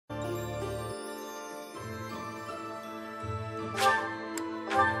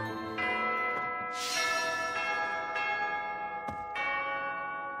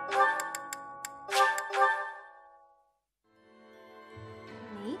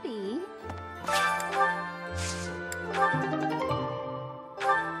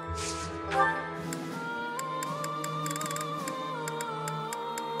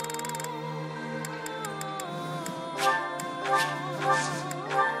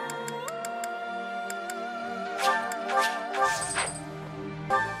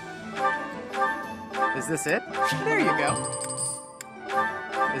Is this it? There you go.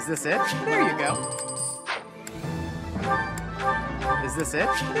 Is this it? There you go. Is this it?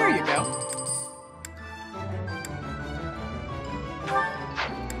 There you go.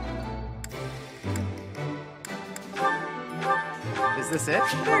 Is this it?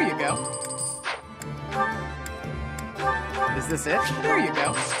 There you go. Is this it? There you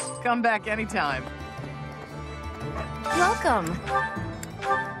go. Come back anytime. Welcome.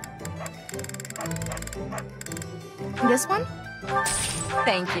 This one?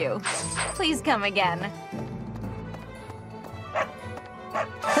 Thank you. Please come again.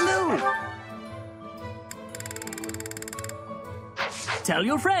 Hello! Tell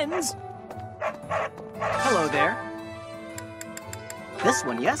your friends. Hello there. This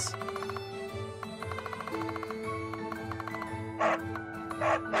one, yes?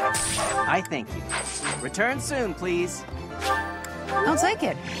 I thank you. Return soon, please. I'll take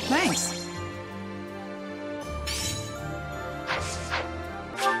it. Thanks.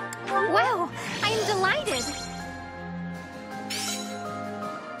 Wow, I am delighted.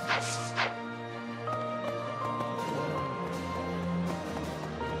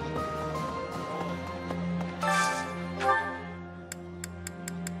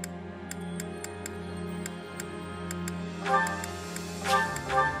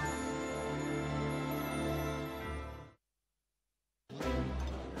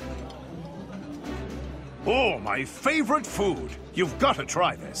 Oh, my favorite food. You've got to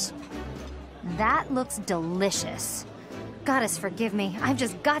try this. That looks delicious. Goddess forgive me, I've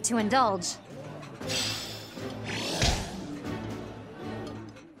just got to indulge.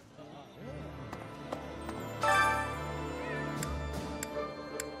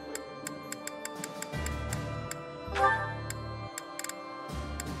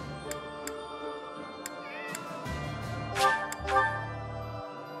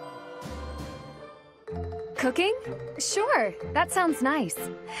 Cooking? Sure, that sounds nice.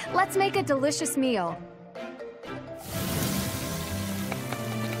 Let's make a delicious meal.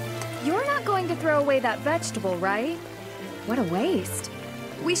 You're not going to throw away that vegetable, right? What a waste.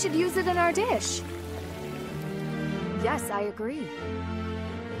 We should use it in our dish. Yes, I agree.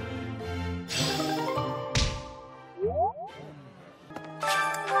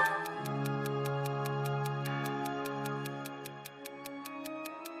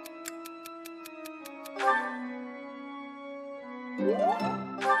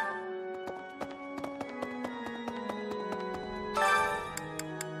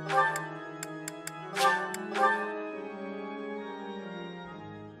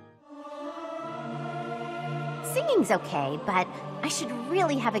 Singing's okay, but I should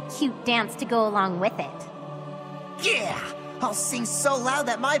really have a cute dance to go along with it. Yeah! I'll sing so loud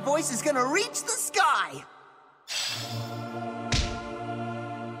that my voice is gonna reach the sky!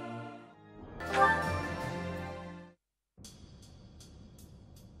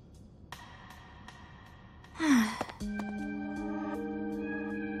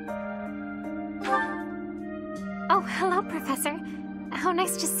 Oh, hello, Professor. How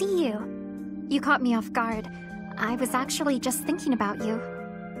nice to see you. You caught me off guard. I was actually just thinking about you.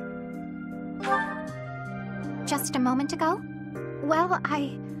 Just a moment ago? Well,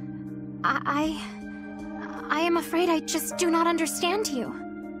 I am afraid I just do not understand you.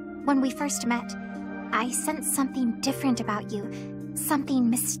 When we first met, I sensed something different about you, something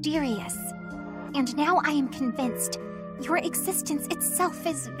mysterious. And now I am convinced your existence itself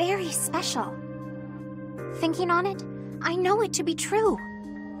is very special. Thinking on it, I know it to be true.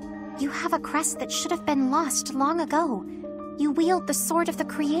 You have a crest that should have been lost long ago. You wield the sword of the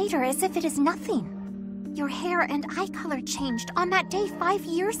Creator as if it is nothing. Your hair and eye color changed on that day 5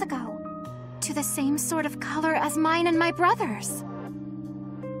 years ago, to the same sort of color as mine and my brother's.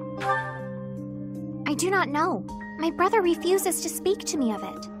 I do not know. My brother refuses to speak to me of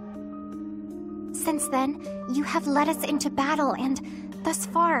it. Since then, you have led us into battle, and thus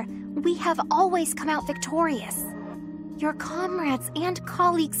far, we have always come out victorious. Your comrades and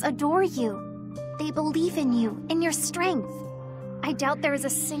colleagues adore you. They believe in you, in your strength. I doubt there is a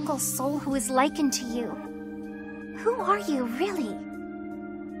single soul who is likened to you. Who are you, really?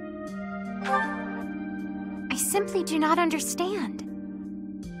 I simply do not understand.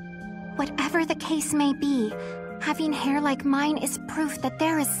 Whatever the case may be, having hair like mine is proof that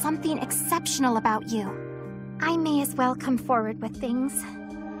there is something exceptional about you. I may as well come forward with things.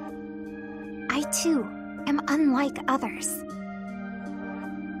 I, too, am unlike others.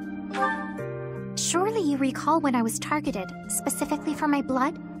 Surely you recall when I was targeted, specifically for my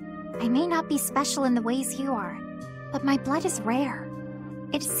blood? I may not be special in the ways you are, but my blood is rare.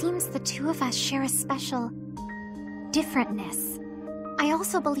 It seems the two of us share a special differentness. I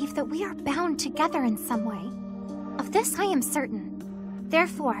also believe that we are bound together in some way. Of this I am certain.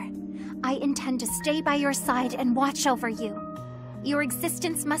 Therefore, I intend to stay by your side and watch over you. Your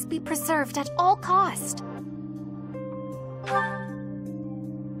existence must be preserved at all cost.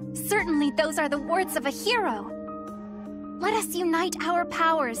 Certainly those are the words of a hero. Let us unite our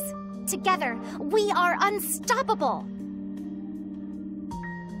powers. Together, we are unstoppable.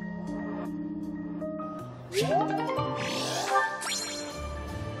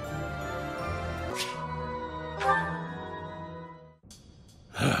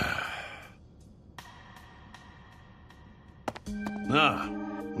 Ah,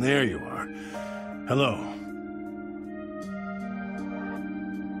 there you are. Hello.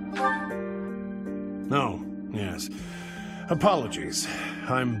 Oh, yes. Apologies.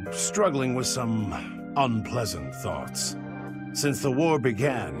 I'm struggling with some unpleasant thoughts. Since the war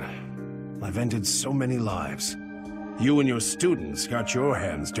began, I've ended so many lives. You and your students got your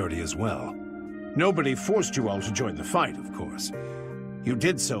hands dirty as well. Nobody forced you all to join the fight, of course. You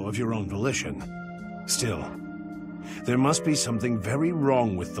did so of your own volition. Still, there must be something very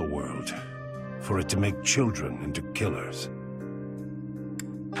wrong with the world for it to make children into killers.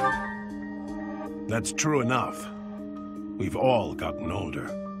 That's true enough. We've all gotten older.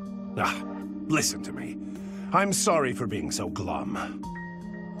 Ah, listen to me. I'm sorry for being so glum.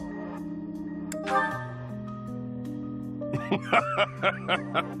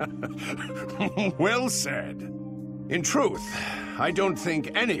 Well said. In truth, I don't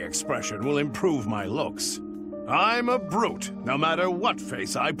think any expression will improve my looks. I'm a brute, no matter what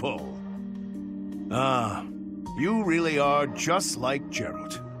face I pull. Ah, you really are just like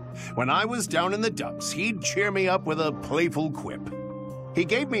Geralt. When I was down in the dumps, he'd cheer me up with a playful quip. He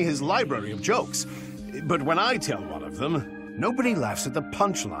gave me his library of jokes, but when I tell one of them, nobody laughs at the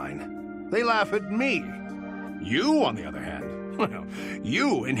punchline. They laugh at me. You, on the other hand, well,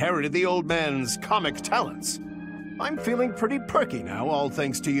 you inherited the old man's comic talents. I'm feeling pretty perky now, all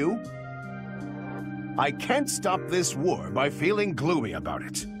thanks to you. I can't stop this war by feeling gloomy about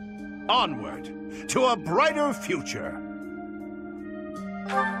it. Onward, to a brighter future.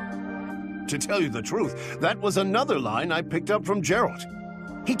 To tell you the truth, that was another line I picked up from Geralt.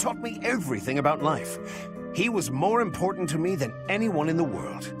 He taught me everything about life. He was more important to me than anyone in the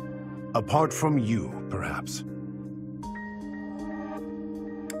world. Apart from you, perhaps.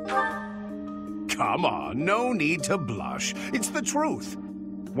 Come on, no need to blush. It's the truth.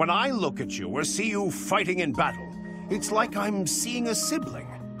 When I look at you or see you fighting in battle, it's like I'm seeing a sibling.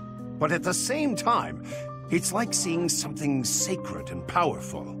 But at the same time, it's like seeing something sacred and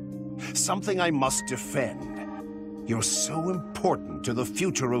powerful. Something I must defend. You're so important to the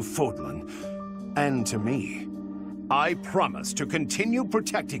future of Fodlan, and to me. I promise to continue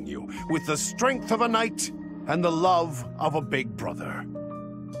protecting you with the strength of a knight and the love of a big brother.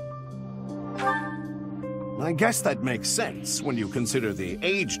 I guess that makes sense when you consider the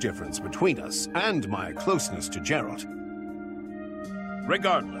age difference between us and my closeness to Geralt.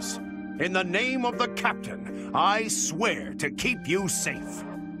 Regardless, in the name of the captain, I swear to keep you safe.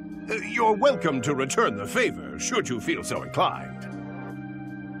 You're welcome to return the favor, should you feel so inclined.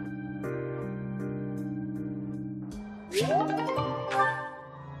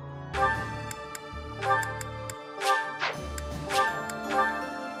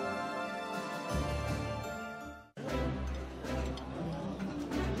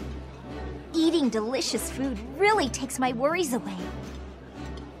 Eating delicious food really takes my worries away.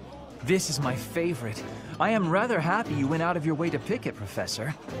 This is my favorite. I am rather happy you went out of your way to pick it,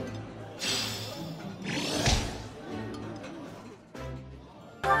 Professor.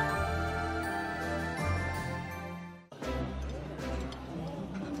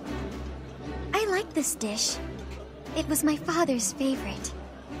 I like this dish. It was my father's favorite.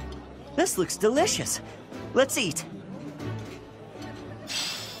 This looks delicious. Let's eat.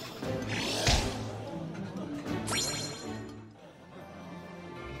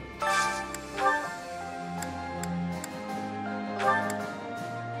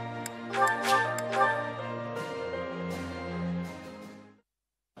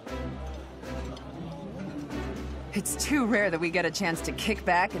 It's too rare that we get a chance to kick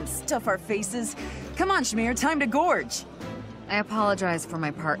back and stuff our faces. Come on, Shmear, time to gorge. I apologize for my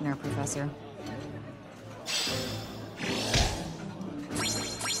partner, Professor.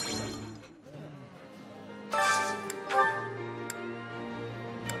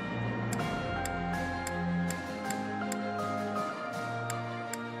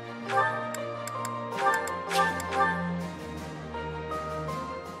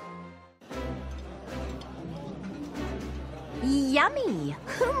 Yummy!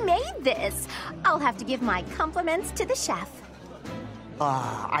 Who made this? I'll have to give my compliments to the chef.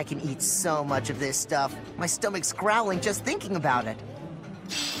 Ah, I can eat so much of this stuff. My stomach's growling just thinking about it.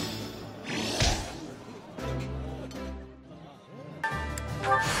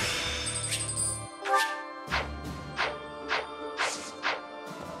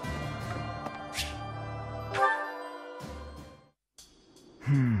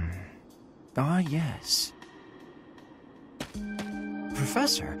 Ah, yes.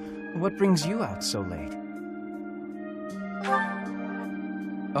 Professor, what brings you out so late?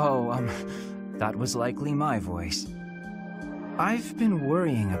 Oh, that was likely my voice. I've been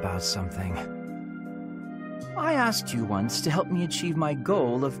worrying about something. I asked you once to help me achieve my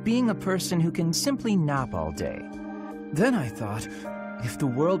goal of being a person who can simply nap all day. Then I thought, if the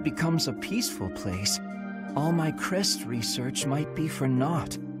world becomes a peaceful place, all my crest research might be for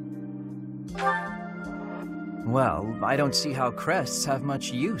naught. Well, I don't see how crests have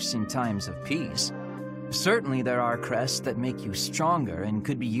much use in times of peace. Certainly there are crests that make you stronger and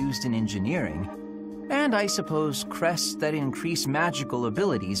could be used in engineering. And I suppose crests that increase magical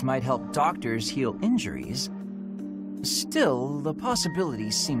abilities might help doctors heal injuries. Still, the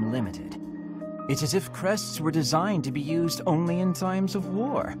possibilities seem limited. It's as if crests were designed to be used only in times of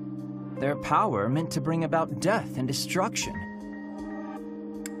war. Their power meant to bring about death and destruction.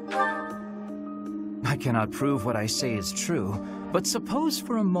 I cannot prove what I say is true, but suppose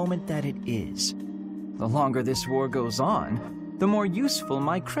for a moment that it is. The longer this war goes on, the more useful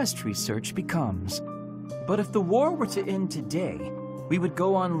my crest research becomes. But if the war were to end today, we would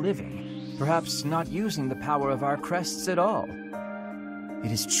go on living, perhaps not using the power of our crests at all.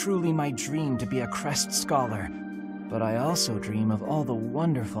 It is truly my dream to be a crest scholar, but I also dream of all the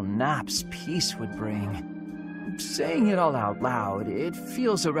wonderful naps peace would bring. Saying it all out loud, it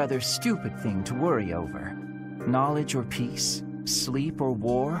feels a rather stupid thing to worry over. Knowledge or peace, sleep or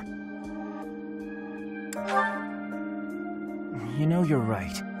war. You know, you're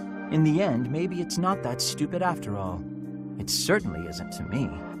right. In the end, maybe it's not that stupid after all. It certainly isn't to me.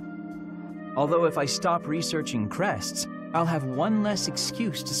 Although if I stop researching crests, I'll have one less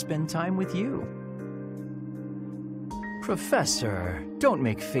excuse to spend time with you. Professor, don't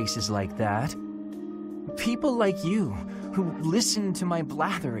make faces like that. People like you, who listen to my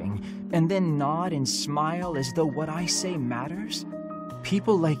blathering and then nod and smile as though what I say matters,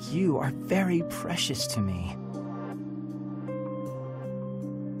 people like you are very precious to me.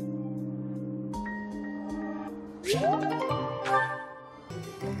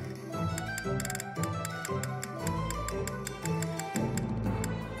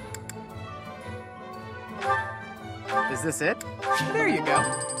 Is this it? There you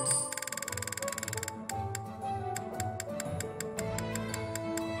go.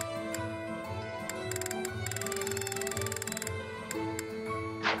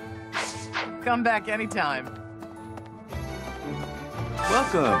 Come back anytime.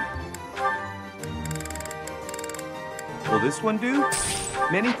 Welcome. Will this one do?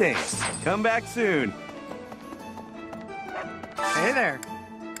 Many thanks. Come back soon. Hey there.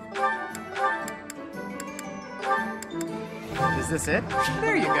 Is this it?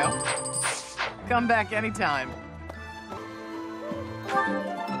 There you go. Come back anytime.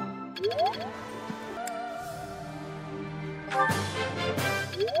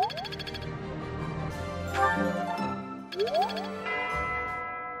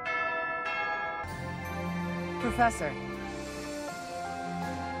 Professor.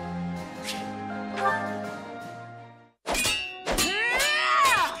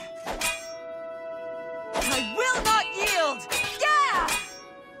 I will not yield! Yeah!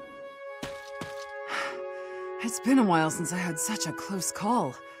 It's been a while since I had such a close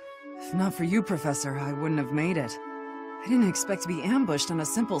call. If not for you, Professor, I wouldn't have made it. I didn't expect to be ambushed on a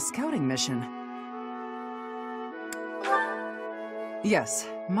simple scouting mission. Yes,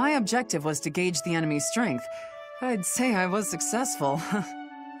 my objective was to gauge the enemy's strength. I'd say I was successful.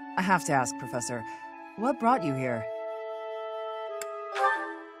 I have to ask, Professor, what brought you here?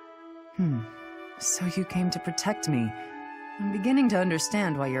 So you came to protect me. I'm beginning to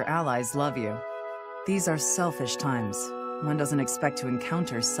understand why your allies love you. These are selfish times. One doesn't expect to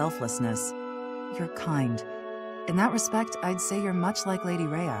encounter selflessness. You're kind. In that respect, I'd say you're much like Lady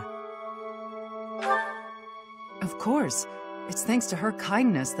Rhea. Of course. It's thanks to her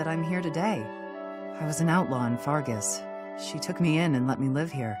kindness that I'm here today. I was an outlaw in Fargus. She took me in and let me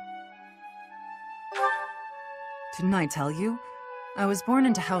live here. Didn't I tell you? I was born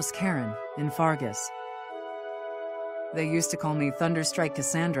into House Karen, in Fargus. They used to call me Thunderstrike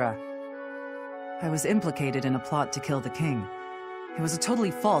Cassandra. I was implicated in a plot to kill the king. It was a totally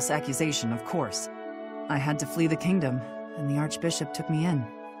false accusation, of course. I had to flee the kingdom, and the Archbishop took me in.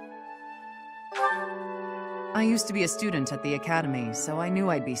 I used to be a student at the academy, so I knew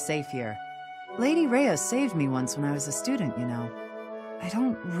I'd be safe here. Lady Rhea saved me once when I was a student, you know. I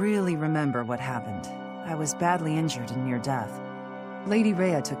don't really remember what happened. I was badly injured and near death. Lady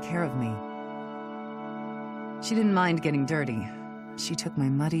Rhea took care of me. She didn't mind getting dirty. She took my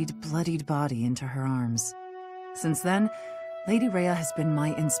muddied, bloodied body into her arms. Since then, Lady Rhea has been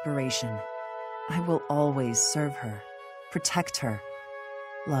my inspiration. I will always serve her, protect her,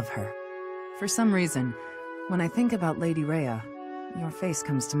 love her. For some reason, when I think about Lady Rhea, your face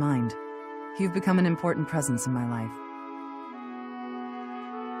comes to mind. You've become an important presence in my life.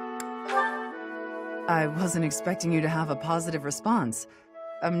 I wasn't expecting you to have a positive response.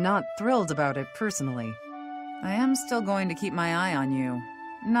 I'm not thrilled about it personally. I am still going to keep my eye on you.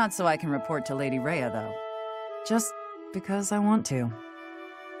 Not so I can report to Lady Rhea, though. Just because I want to.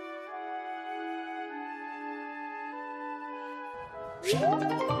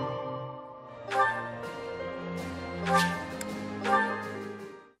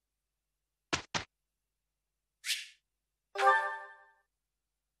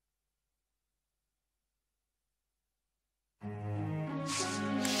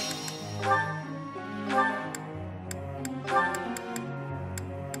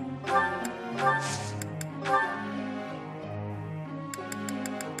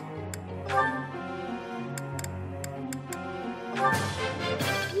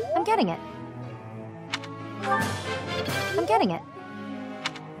 I'm getting it. I'm getting it.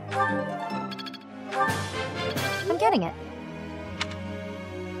 I'm getting it.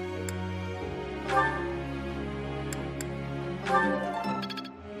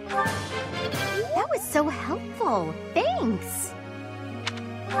 That was so helpful. Thanks.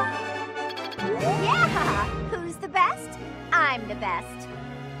 Yeah! Who's the best? I'm the best.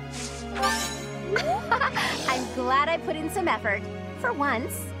 I'm glad I put in some effort. For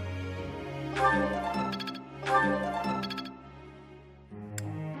once.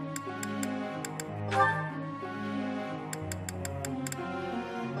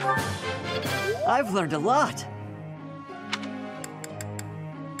 I've learned a lot.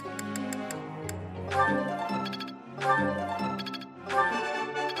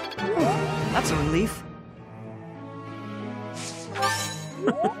 That's a relief.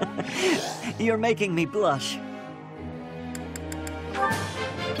 You're making me blush.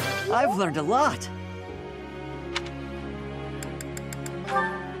 I've learned a lot.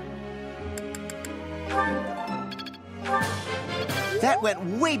 That went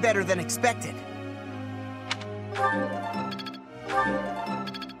way better than expected.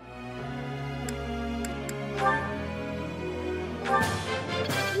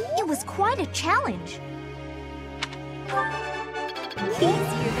 It was quite a challenge.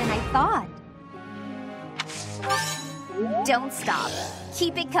 Easier than I thought. Don't stop.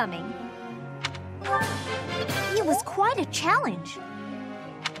 Keep it coming. It was quite a challenge.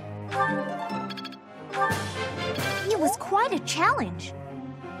 It was quite a challenge.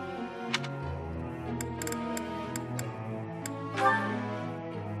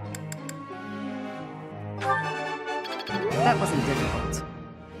 That wasn't difficult.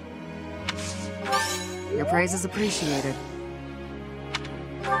 Your praise is appreciated.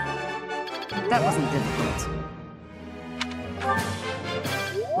 That wasn't difficult.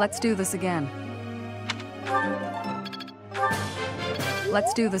 Let's do this again.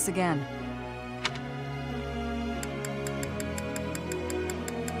 Let's do this again.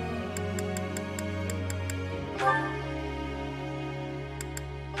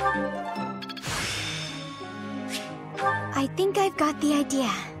 I think I've got the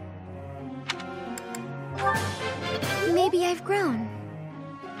idea. Maybe I've grown.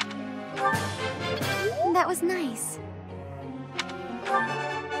 That was nice.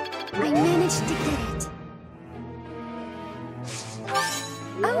 I managed to get it.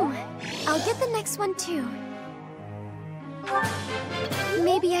 Oh, I'll get the next one too.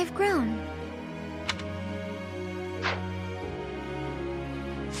 Maybe I've grown.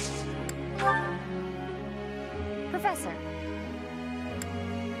 Professor.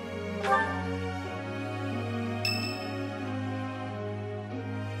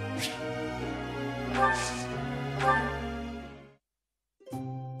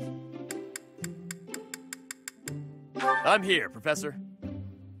 I'm here, Professor.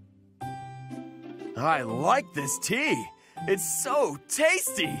 I like this tea. It's so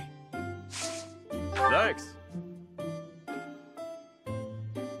tasty. Thanks.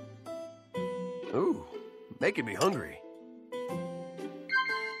 Ooh, making me hungry.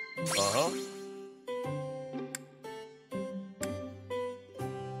 Uh-huh.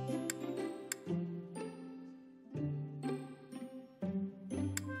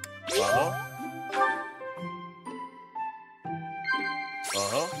 Uh-huh.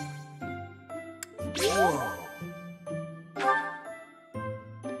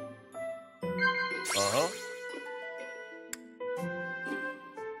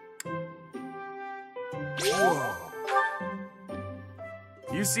 Whoa.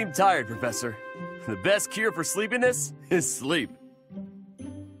 You seem tired, Professor. The best cure for sleepiness is sleep.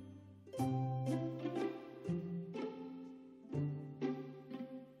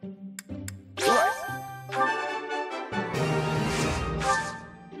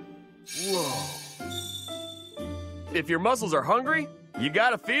 Whoa. If your muscles are hungry, you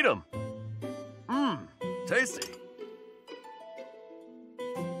gotta feed them. Mmm, tasty.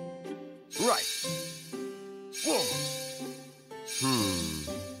 Right. Whoa.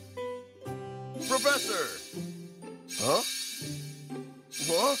 Professor! Huh?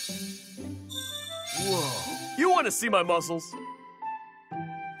 What? Whoa. You want to see my muscles?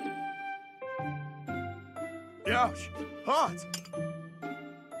 Ouch! Hot!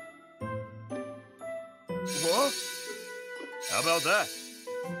 What? How about that?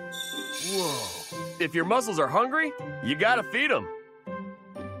 Whoa. If your muscles are hungry, you gotta feed them.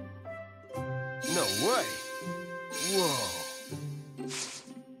 No way. Whoa.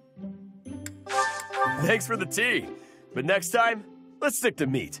 Thanks for the tea. But next time, let's stick to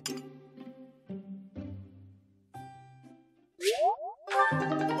meat.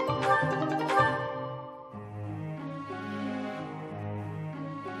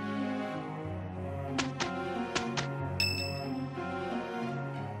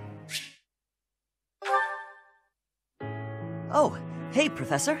 Oh, hey,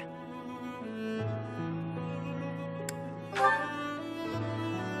 Professor.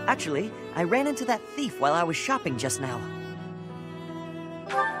 Actually, I ran into that thief while I was shopping just now.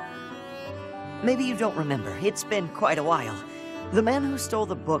 Maybe you don't remember. It's been quite a while. The man who stole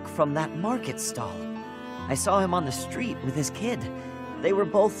the book from that market stall. I saw him on the street with his kid. They were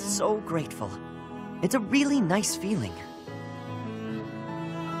both so grateful. It's a really nice feeling.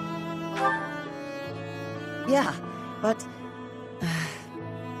 Yeah, but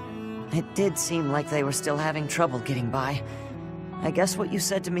it did seem like they were still having trouble getting by. I guess what you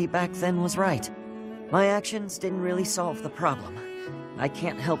said to me back then was right. My actions didn't really solve the problem. I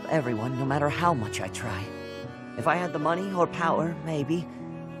can't help everyone, no matter how much I try. If I had the money or power, maybe,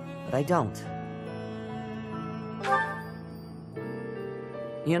 but I don't.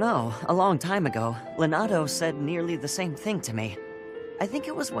 You know, a long time ago, Leonardo said nearly the same thing to me. I think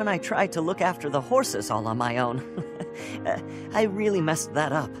it was when I tried to look after the horses all on my own. I really messed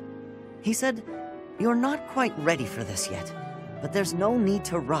that up. He said, "You're not quite ready for this yet, but there's no need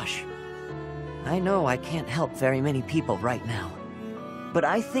to rush." I know I can't help very many people right now, but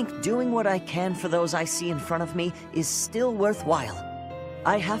I think doing what I can for those I see in front of me is still worthwhile.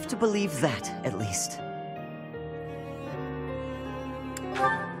 I have to believe that, at least.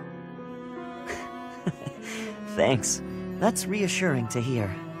 Thanks. That's reassuring to hear.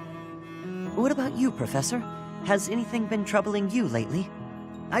 What about you, Professor? Has anything been troubling you lately?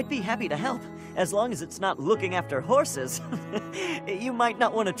 I'd be happy to help, as long as it's not looking after horses. You might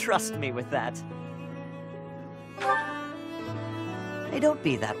not want to trust me with that. Hey, don't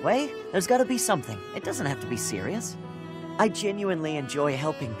be that way. There's gotta be something. It doesn't have to be serious. I genuinely enjoy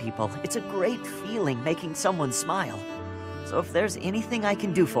helping people. It's a great feeling making someone smile. So if there's anything I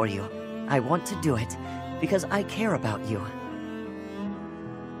can do for you, I want to do it, because I care about you.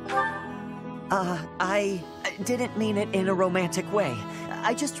 I didn't mean it in a romantic way.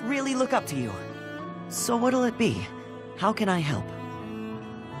 I just really look up to you. So what'll it be? How can I help?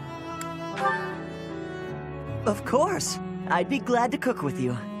 Of course! I'd be glad to cook with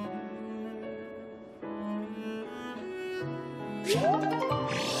you.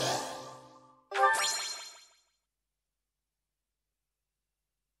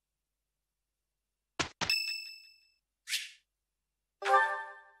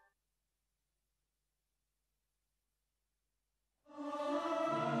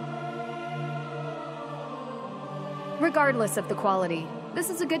 Regardless of the quality, this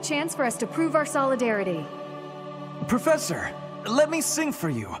is a good chance for us to prove our solidarity. Professor, let me sing for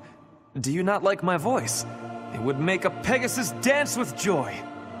you. Do you not like my voice? It would make a Pegasus dance with joy.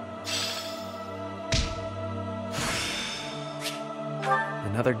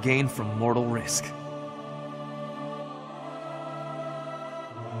 Another gain from mortal risk.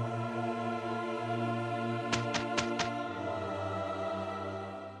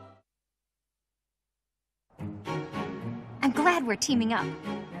 I'm glad we're teaming up.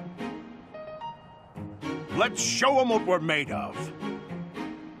 Let's show them what we're made of.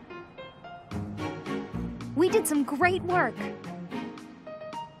 We did some great work.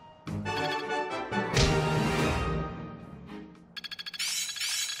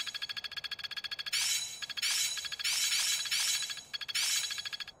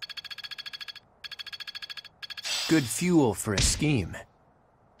 Good fuel for a scheme.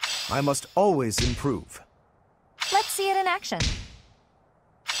 I must always improve. Let's see it in action.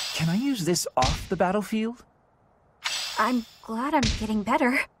 Can I use this off the battlefield? I'm glad I'm getting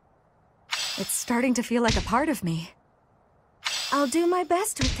better. It's starting to feel like a part of me. I'll do my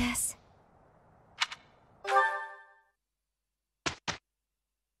best with this.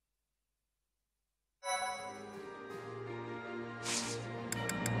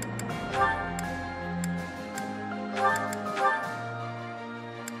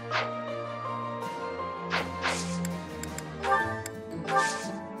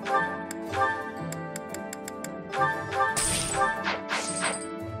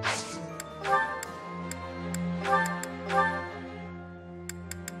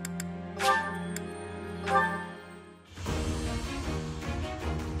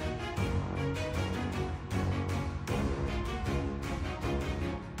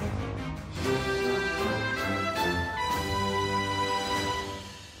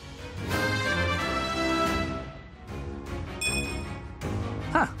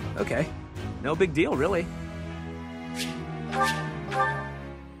 Huh, okay. No big deal, really.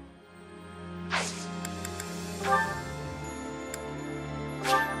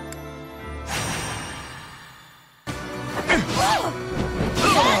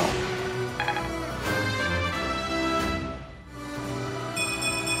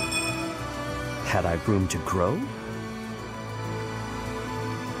 Had I room to grow? You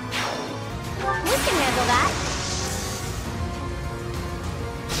can handle that.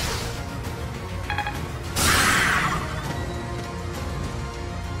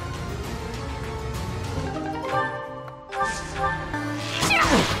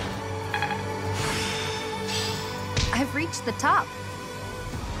 I've reached the top.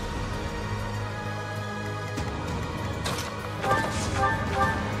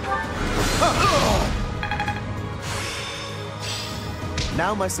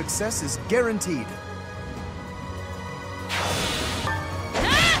 Now my success is guaranteed.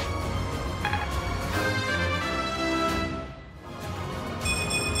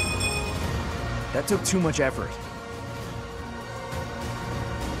 That took too much effort.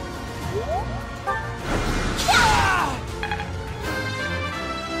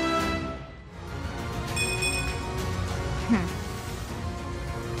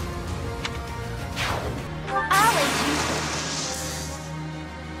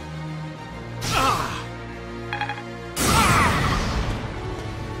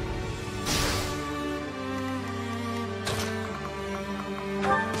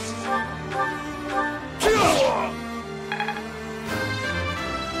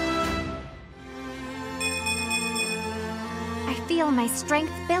 I feel my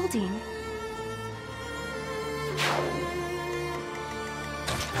strength building.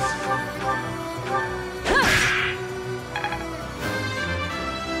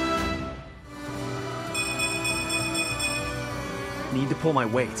 Need to pull my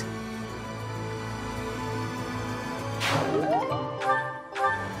weight.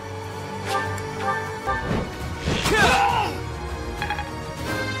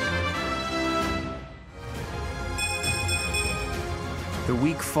 The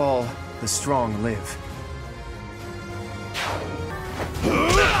weak fall, the strong live.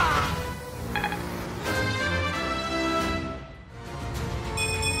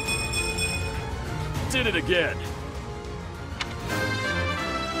 Did it again.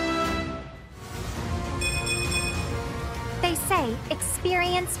 They say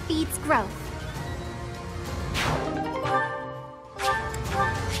experience feeds growth.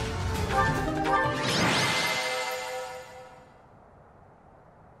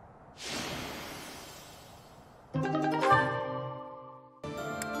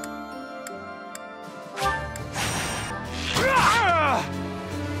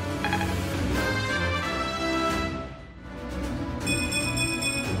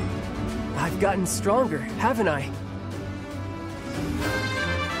 I've gotten stronger, haven't I?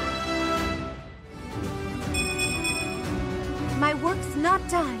 My work's not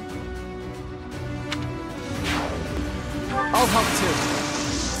done. I'll help too.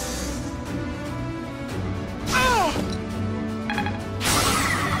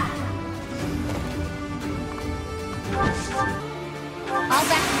 I'll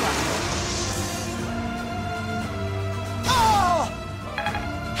back you up.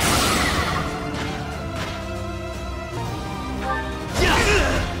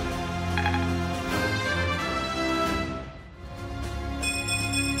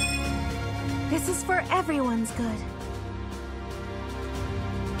 This is for everyone's good.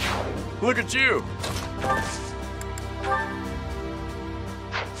 Look at you!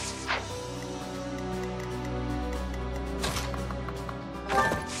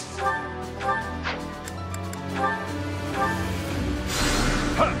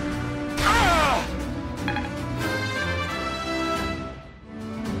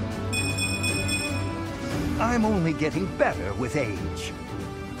 getting better with age.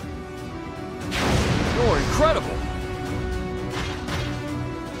 You're incredible!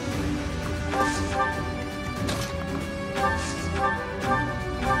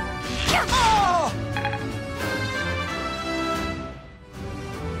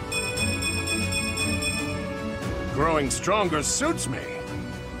 Growing stronger suits me.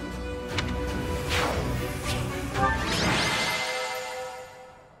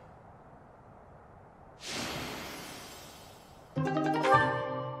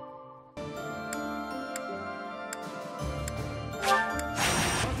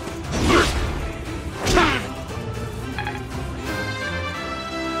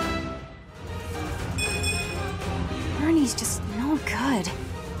 Ernie's just no good.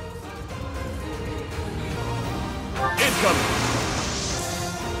 Incoming!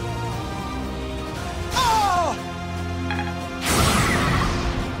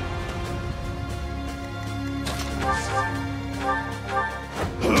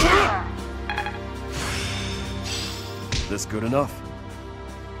 This good enough?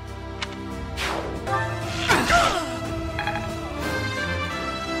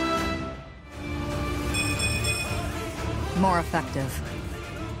 More effective.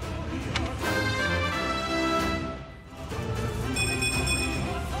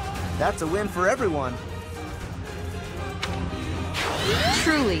 That's a win for everyone.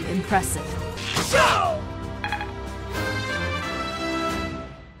 Truly impressive.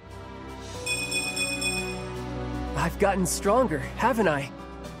 I've gotten stronger, haven't I?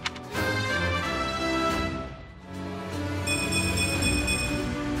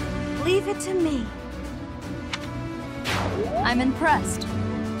 Leave it to me. I'm impressed.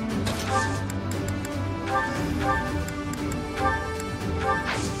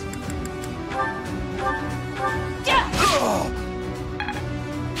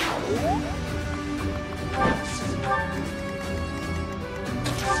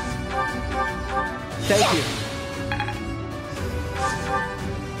 Thank you.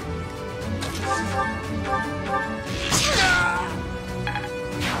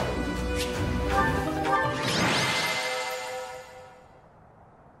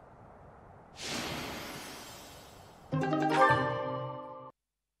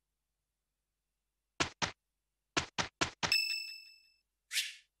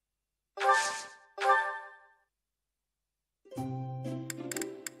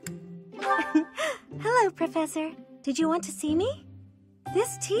 Hello, Professor. Did you want to see me?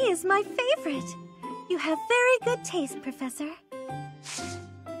 This tea is my favorite. You have very good taste, Professor.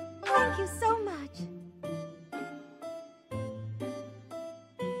 Thank you so much.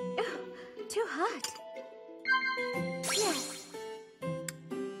 Ugh, too hot. Yes.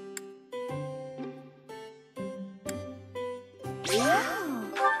 Wow.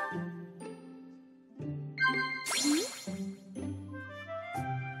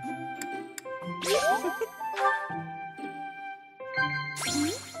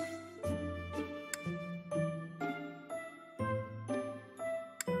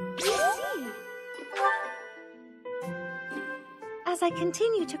 As I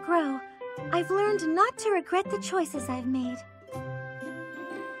continue to grow, I've learned not to regret the choices I've made.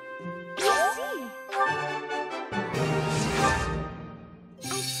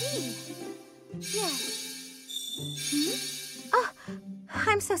 I see. Yes. Oh,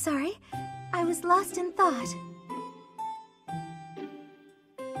 I'm so sorry. I was lost in thought.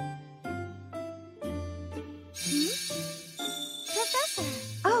 Professor!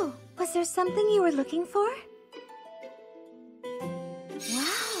 Oh, was there something you were looking for?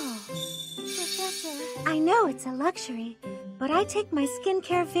 Wow! Professor, I know it's a luxury, but I take my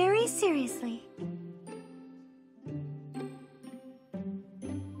skincare very seriously.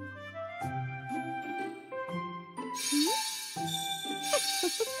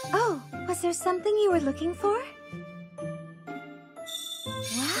 Oh, was there something you were looking for?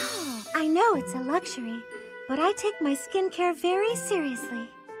 Wow! I know it's a luxury, but I take my skincare very seriously.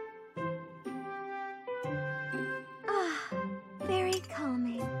 Very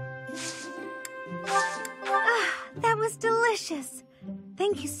calming. That was delicious.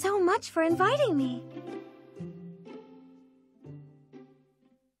 Thank you so much for inviting me.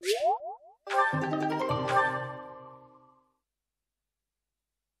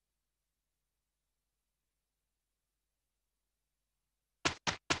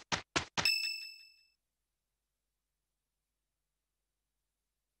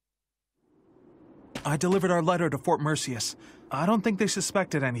 I delivered our letter to Fort Merceus. I don't think they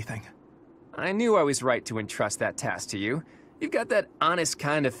suspected anything. I knew I was right to entrust that task to you. You've got that honest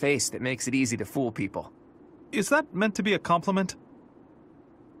kind of face that makes it easy to fool people. Is that meant to be a compliment?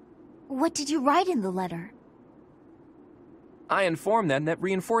 What did you write in the letter? I informed them that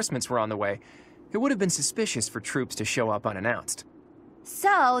reinforcements were on the way. It would have been suspicious for troops to show up unannounced.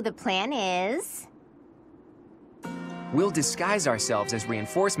 So, the plan is... We'll disguise ourselves as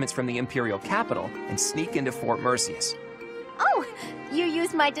reinforcements from the Imperial capital and sneak into Fort Merceus. Oh, you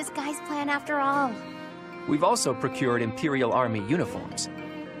used my disguise plan after all. We've also procured Imperial Army uniforms.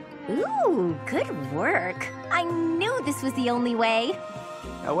 Ooh, good work. I knew this was the only way.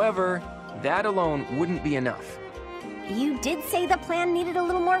 However, that alone wouldn't be enough. You did say the plan needed a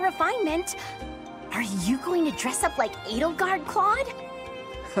little more refinement. Are you going to dress up like Edelgard, Claude?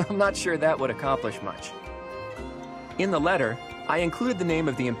 I'm not sure that would accomplish much. In the letter, I included the name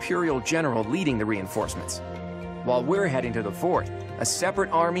of the Imperial General leading the reinforcements. While we're heading to the fort, a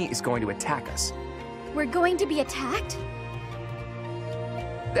separate army is going to attack us. We're going to be attacked?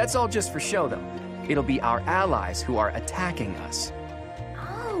 That's all just for show, though. It'll be our allies who are attacking us.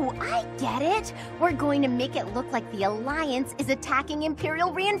 Oh, I get it. We're going to make it look like the Alliance is attacking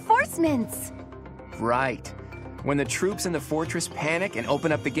Imperial reinforcements. Right. When the troops in the fortress panic and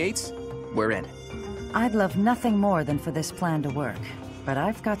open up the gates, we're in. I'd love nothing more than for this plan to work, but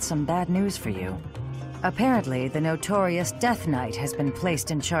I've got some bad news for you. Apparently, the notorious Death Knight has been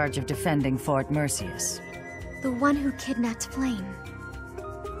placed in charge of defending Fort Merceus. The one who kidnapped Flame.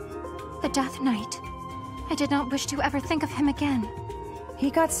 The Death Knight. I did not wish to ever think of him again.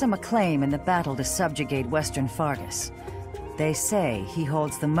 He got some acclaim in the battle to subjugate Western Fargus. They say he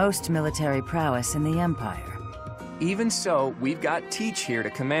holds the most military prowess in the Empire. Even so, we've got Teach here to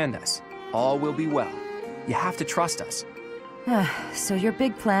command us. All will be well. You have to trust us. So your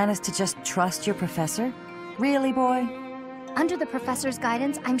big plan is to just trust your professor? Really, boy? Under the professor's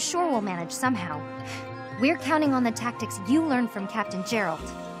guidance, I'm sure we'll manage somehow. We're counting on the tactics you learned from Captain Gerald.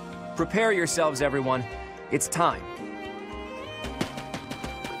 Prepare yourselves, everyone. It's time.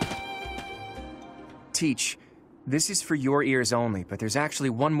 Teach, this is for your ears only, but there's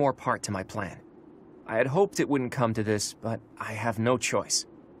actually one more part to my plan. I had hoped it wouldn't come to this, but I have no choice.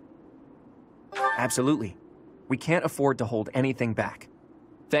 Absolutely. We can't afford to hold anything back.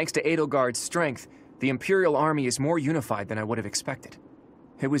 Thanks to Edelgard's strength, the Imperial Army is more unified than I would have expected.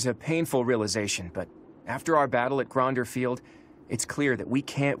 It was a painful realization, but after our battle at Gronder Field, it's clear that we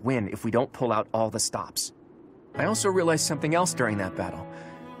can't win if we don't pull out all the stops. I also realized something else during that battle.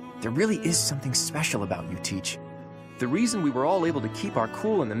 There really is something special about you, Teach. The reason we were all able to keep our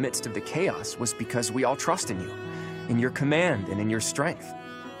cool in the midst of the chaos was because we all trust in you, in your command and in your strength.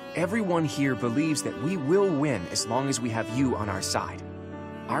 Everyone here believes that we will win as long as we have you on our side.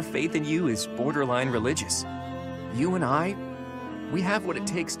 Our faith in you is borderline religious. You and I, we have what it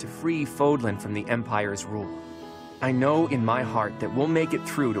takes to free Fodlan from the Empire's rule. I know in my heart that we'll make it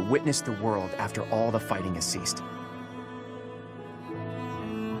through to witness the world after all the fighting has ceased.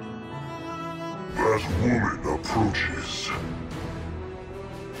 That woman approaches.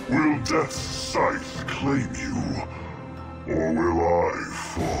 Will Death's scythe claim you? Or will I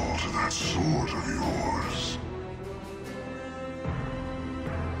fall to that sword of yours?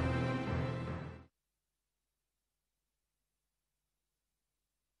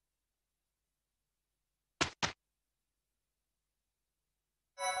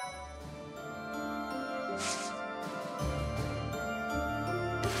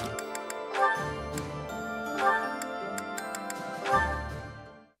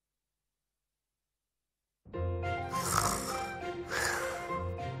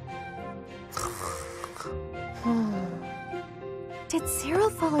 Did Cyril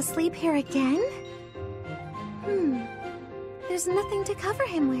fall asleep here again? There's nothing to cover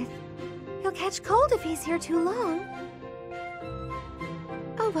him with. He'll catch cold if he's here too long.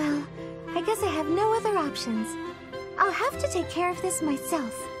 Oh well, I guess I have no other options. I'll have to take care of this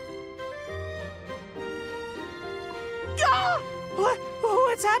myself. Ah!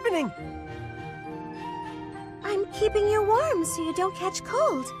 What's happening? I'm keeping you warm so you don't catch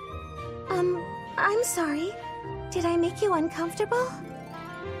cold. I'm sorry. Did I make you uncomfortable?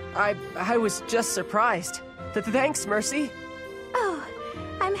 I was just surprised. Thanks, Mercy. Oh,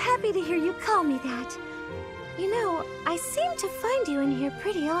 I'm happy to hear you call me that. You know, I seem to find you in here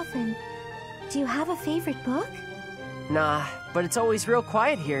pretty often. Do you have a favorite book? Nah, but it's always real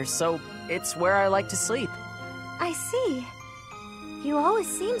quiet here, so it's where I like to sleep. I see. You always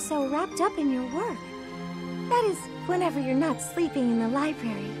seem so wrapped up in your work. That is, whenever you're not sleeping in the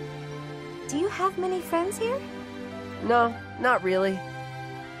library. Do you have many friends here? No, not really.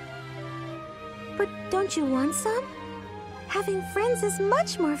 But don't you want some? Having friends is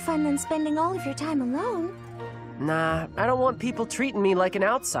much more fun than spending all of your time alone. Nah, I don't want people treating me like an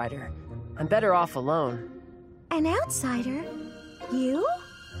outsider. I'm better off alone. An outsider? You?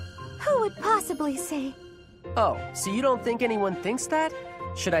 Who would possibly say? Oh, so you don't think anyone thinks that?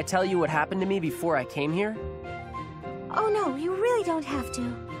 Should I tell you what happened to me before I came here? Oh no, you really don't have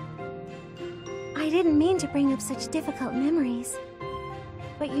to. I didn't mean to bring up such difficult memories.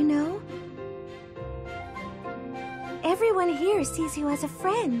 But you know, everyone here sees you as a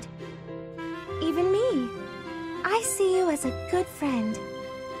friend. Even me. I see you as a good friend.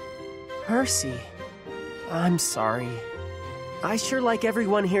 Percy, I'm sorry. I sure like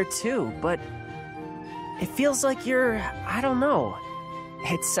everyone here too, but it feels like you're, I don't know.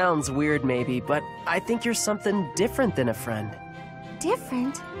 It sounds weird maybe, but I think you're something different than a friend.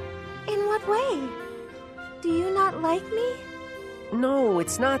 Different? In what way? Do you not like me? No,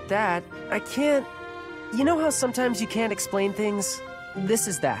 it's not that. I can't... You know how sometimes you can't explain things? This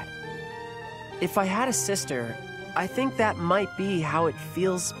is that. If I had a sister, I think that might be how it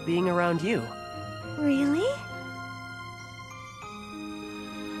feels being around you. Really?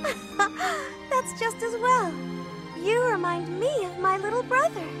 That's just as well. You remind me of my little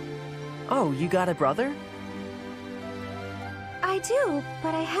brother. Oh, you got a brother? I do,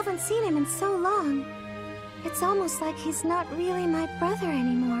 but I haven't seen him in so long. It's almost like he's not really my brother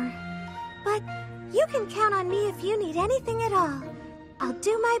anymore. But you can count on me if you need anything at all. I'll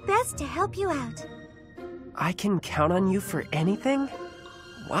do my best to help you out. I can count on you for anything?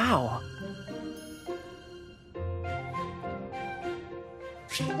 Wow.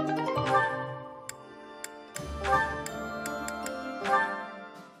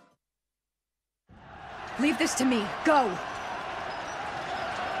 Leave this to me. Go!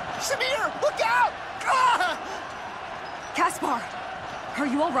 Shamir, look out! Ah! Caspar! Are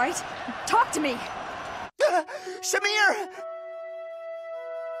you all right? Talk to me! Shamir!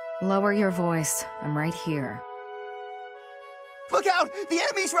 Lower your voice. I'm right here. Look out! The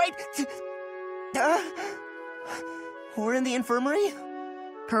enemy's right... We're in the infirmary?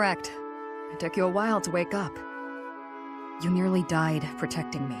 Correct. It took you a while to wake up. You nearly died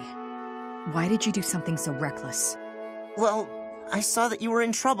protecting me. Why did you do something so reckless? Well, I saw that you were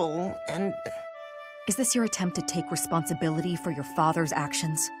in trouble, and... Is this your attempt to take responsibility for your father's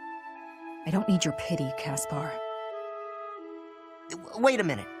actions? I don't need your pity, Caspar. Wait a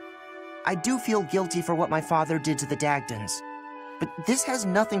minute. I do feel guilty for what my father did to the Dagdans, but this has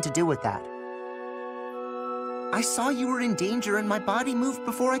nothing to do with that. I saw you were in danger and my body moved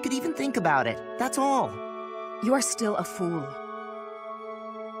before I could even think about it. That's all. You are still a fool.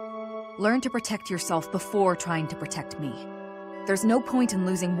 Learn to protect yourself before trying to protect me. There's no point in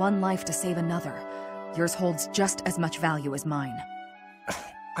losing one life to save another. Yours holds just as much value as mine.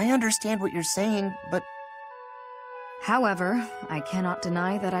 I understand what you're saying, but... However, I cannot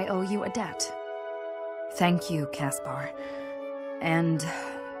deny that I owe you a debt. Thank you, Caspar. And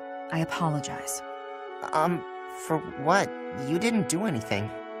I apologize. For what? You didn't do anything.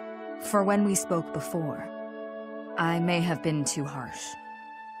 For when we spoke before. I may have been too harsh.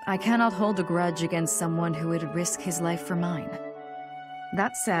 I cannot hold a grudge against someone who would risk his life for mine.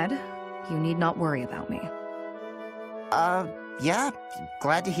 That said, you need not worry about me. Yeah,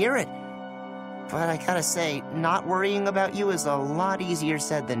 glad to hear it. But I gotta say, not worrying about you is a lot easier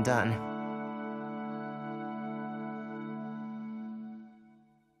said than done.